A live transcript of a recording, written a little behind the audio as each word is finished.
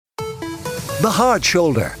The Hard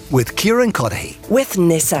Shoulder with Kieran with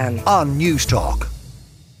Nissan on Newstalk.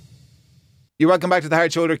 You're welcome back to The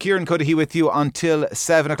Hard Shoulder. Kieran Cuddihy with you until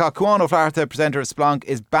 7 o'clock. Cuán Ó Flatharta, presenter of Splanc,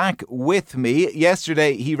 is back with me.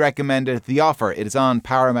 Yesterday he recommended The Offer. It is on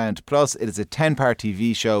Paramount Plus. It is a 10-part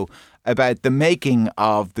TV show about the making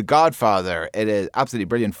of The Godfather. It is absolutely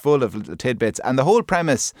brilliant, full of little tidbits. And the whole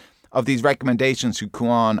premise of these recommendations to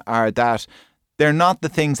Cuán are that they're not the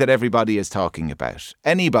things that everybody is talking about.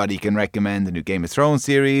 Anybody can recommend the new Game of Thrones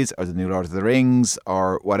series or the new Lord of the Rings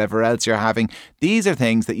or whatever else you're having. These are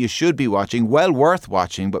things that you should be watching, well worth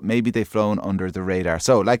watching, but maybe they've flown under the radar.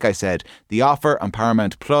 So, like I said, The Offer on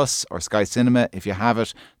Paramount Plus or Sky Cinema, if you have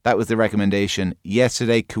it. That was the recommendation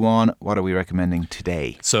yesterday. Cuán, what are we recommending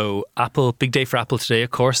today? So, Apple, big day for Apple today, of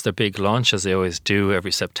course. Their big launch, as they always do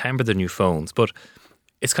every September, the new phones. But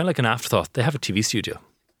it's kind of like an afterthought. They have a TV studio.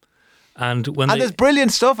 And there's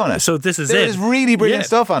brilliant stuff on it. So this is There's really brilliant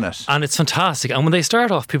stuff on it. And it's fantastic. And when they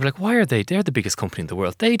start off, people are like, why are they? They're the biggest company in the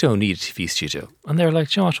world. They don't need a TV studio. And they're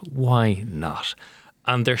like, you know what? Why not?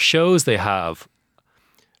 And their shows they have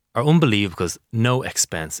are unbelievable because no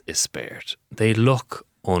expense is spared. They look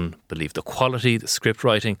unbelievable. The quality, the script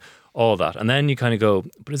writing, all that. And then you kind of go,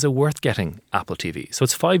 but is it worth getting Apple TV? So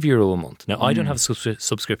it's €5 a month. Now, I don't have a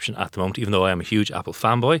subscription at the moment, even though I am a huge Apple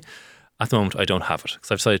fanboy. At the moment, I don't have it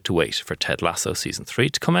because I've decided to wait for Ted Lasso season 3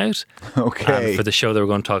 to come out. Okay. And for the show that we're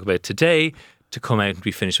going to talk about today to come out and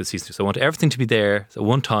be finished with season 2. So I want everything to be there at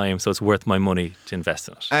one time so it's worth my money to invest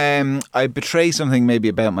in it. I betray something maybe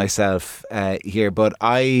about myself here, but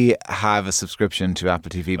I have a subscription to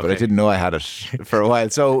Apple TV, but I didn't know I had it for a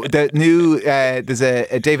while. So the new, there's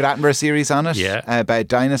a David Attenborough series on it about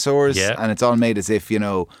dinosaurs, and it's all made as if, you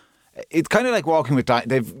know, it's kind of like Walking with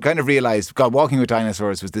they've kind of realised, God, Walking with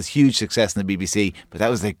Dinosaurs was this huge success in the BBC, but that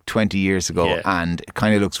was like 20 years ago and it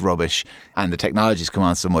kind of looks rubbish and the technology's come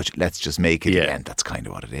on so much, let's just make it again. That's kind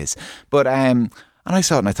of what it is. But and I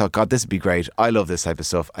saw it and I thought, God, this would be great. I love this type of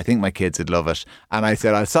stuff. I think my kids would love it. And I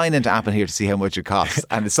said, I'll sign into Apple here to see how much it costs.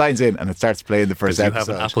 And it signs in and it starts playing the first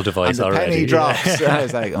episode. You have an Apple device and the already. penny drops. And I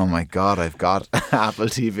was like, oh my God, I've got Apple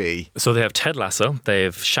TV. So they have Ted Lasso. They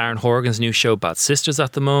have Sharon Horgan's new show, Bad Sisters,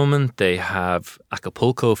 at the moment. They have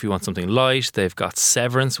Acapulco, if you want something light. They've got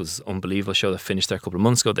Severance, which is an unbelievable show that finished there a couple of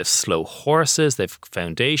months ago. They have Slow Horses. They have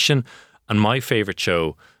Foundation. And my favourite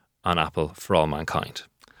show on Apple, For All Mankind.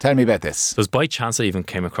 Tell me about this. So it was by chance I even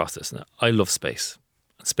came across this. Now, I love space.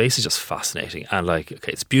 Space is just fascinating. And like,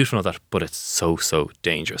 okay, it's beautiful and all that, but it's so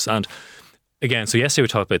dangerous. And again, so yesterday we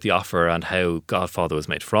talked about The Offer and how Godfather was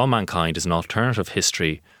made. For All Mankind is an alternative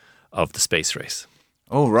history of the space race.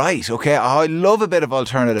 Oh, right. Okay. Oh, I love a bit of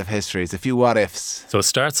alternative histories, a few what ifs. So it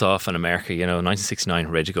starts off in America, 1969,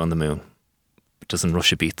 ready to go on the moon. But doesn't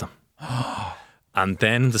Russia beat them? And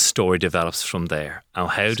then the story develops from there. And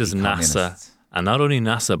how does NASA... And not only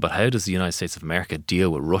NASA, but how does the United States of America deal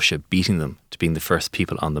with Russia beating them to being the first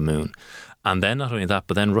people on the moon? And then not only that,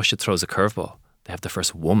 but then Russia throws a curveball. They have the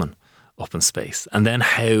first woman up in space. And then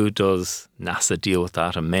how does NASA deal with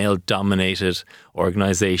that? A male-dominated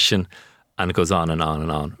organisation. And it goes on and on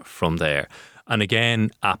and on from there. And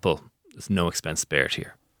again, Apple, there's no expense spared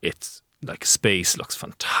here. It's like space looks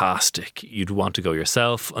fantastic. You'd want to go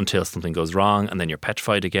yourself until something goes wrong and then you're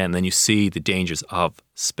petrified again. And then you see the dangers of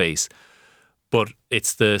space. But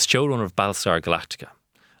it's the showrunner of Battlestar Galactica.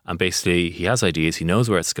 And basically, he has ideas. He knows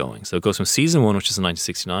where it's going. So it goes from season 1, which is in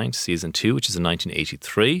 1969, to season 2, which is in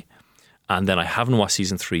 1983. And then I haven't watched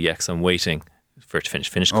season 3 yet because I'm waiting for it to finish.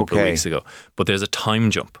 Finished a couple of weeks ago. But there's a time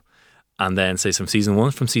jump. And then, say, from season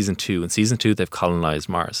 1 from season 2. In season 2, they've colonised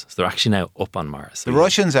Mars. So they're actually now up on Mars. So the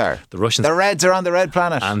Russians are? The Russians. The Reds are on the red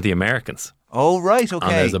planet. And the Americans. Oh, right, okay.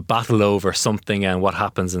 And there's a battle over something and what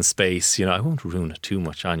happens in space. I won't ruin it too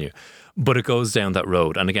much on you. But it goes down that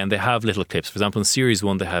road. And again, they have little clips. For example, in series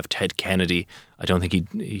 1, they have Ted Kennedy. I don't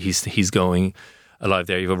think he's going alive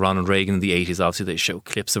there. You have Ronald Reagan in the 80s. Obviously, they show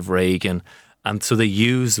clips of Reagan. And so they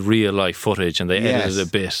use real life footage and they edit it a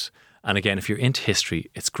bit. And again, if you're into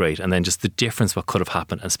history, it's great. And then just the difference what could have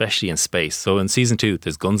happened, especially in space. So in season 2,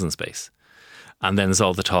 there's guns in space. And then there's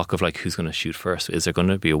all the talk of like, who's going to shoot first? Is there going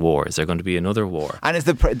to be a war? Is there going to be another war? And is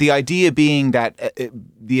the idea being that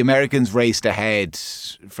the Americans raced ahead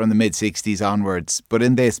from the mid-60s onwards, but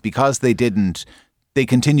in this, because they didn't, they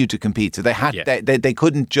continued to compete. So they had they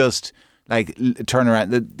couldn't just like turn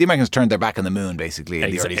around. The Americans turned their back on the moon basically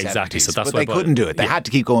in the early 70s. So that's but they couldn't do it. They had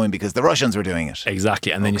to keep going because the Russians were doing it.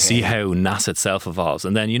 Exactly. And then you see how NASA itself evolves.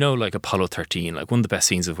 And then, like Apollo 13, like one of the best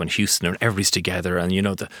scenes of when Houston and everybody's together and,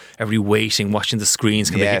 everybody waiting, watching the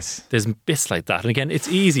screens. Yes. There's bits like that. And again, it's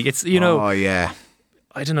easy. It's, Oh, yeah.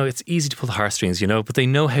 I don't know, it's easy to pull the heartstrings, but they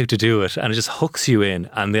know how to do it, and it just hooks you in.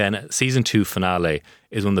 And then season 2 finale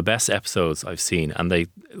is one of the best episodes I've seen. And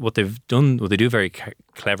what they do very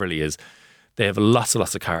cleverly is they have lots and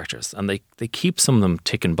lots of characters, and they keep some of them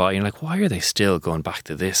ticking by. And you're like, why are they still going back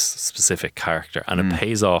to this specific character? And it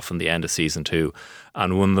pays off in the end of season 2.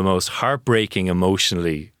 And one of the most heartbreaking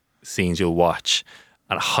emotionally scenes you'll watch.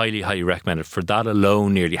 And I highly, highly recommend it for that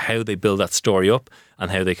alone, nearly how they build that story up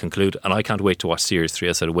and how they conclude. And I can't wait to watch series 3.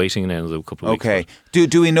 I said waiting in another couple of weeks. Okay.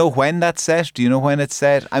 Do we know when that's set? Do you know when it's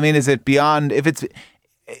set? I mean, is it beyond, if it's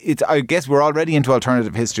I guess we're already into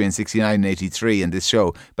alternative history in 69 and 83 in this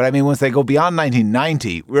show. But I mean, once they go beyond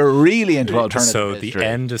 1990, we're really into alternative history. So the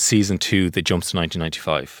end of season 2, they jump to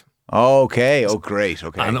 1995. Okay. Oh, great.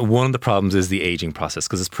 Okay. And one of the problems is the aging process,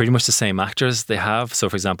 because it's pretty much the same actors they have. So,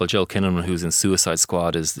 for example, Joel Kinnaman, who's in Suicide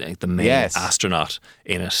Squad, is the main astronaut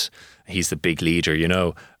in it. He's the big leader,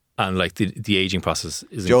 And like the aging process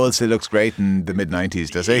is. Joel still looks great in the mid-90s,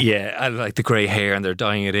 does he? Yeah, and like the grey hair, and they're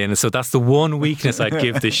dyeing it in. And so that's the one weakness I'd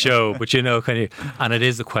give this show. But and it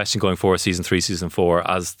is the question going forward, season 3, season 4,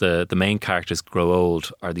 as the main characters grow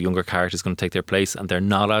old, are the younger characters going to take their place, and they're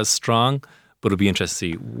not as strong? But it'll be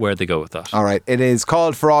interesting to see where they go with that. All right. It is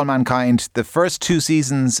called For All Mankind. The first 2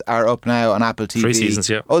 seasons are up now on Apple TV. 3 seasons,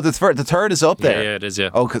 yeah. Oh, the third is up there? Yeah, it is,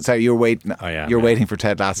 yeah. Oh, sorry, you're waiting. You're waiting for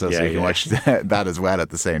Ted Lasso, so you can watch that as well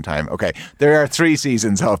at the same time. Okay. There are 3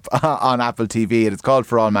 seasons up on Apple TV, and it's called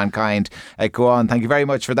For All Mankind. Cuán, thank you very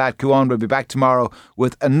much for that. Cuán will be back tomorrow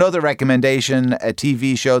with another recommendation, a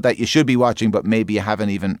TV show that you should be watching, but maybe you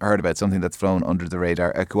haven't even heard about, something that's flown under the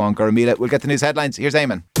radar. Cuán Goramila. We'll get the news headlines. Here's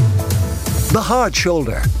Eamon. The Hard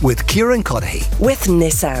Shoulder with Kieran Cuddihy. With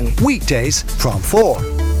Nissan. Weekdays from 4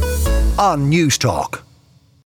 on Newstalk.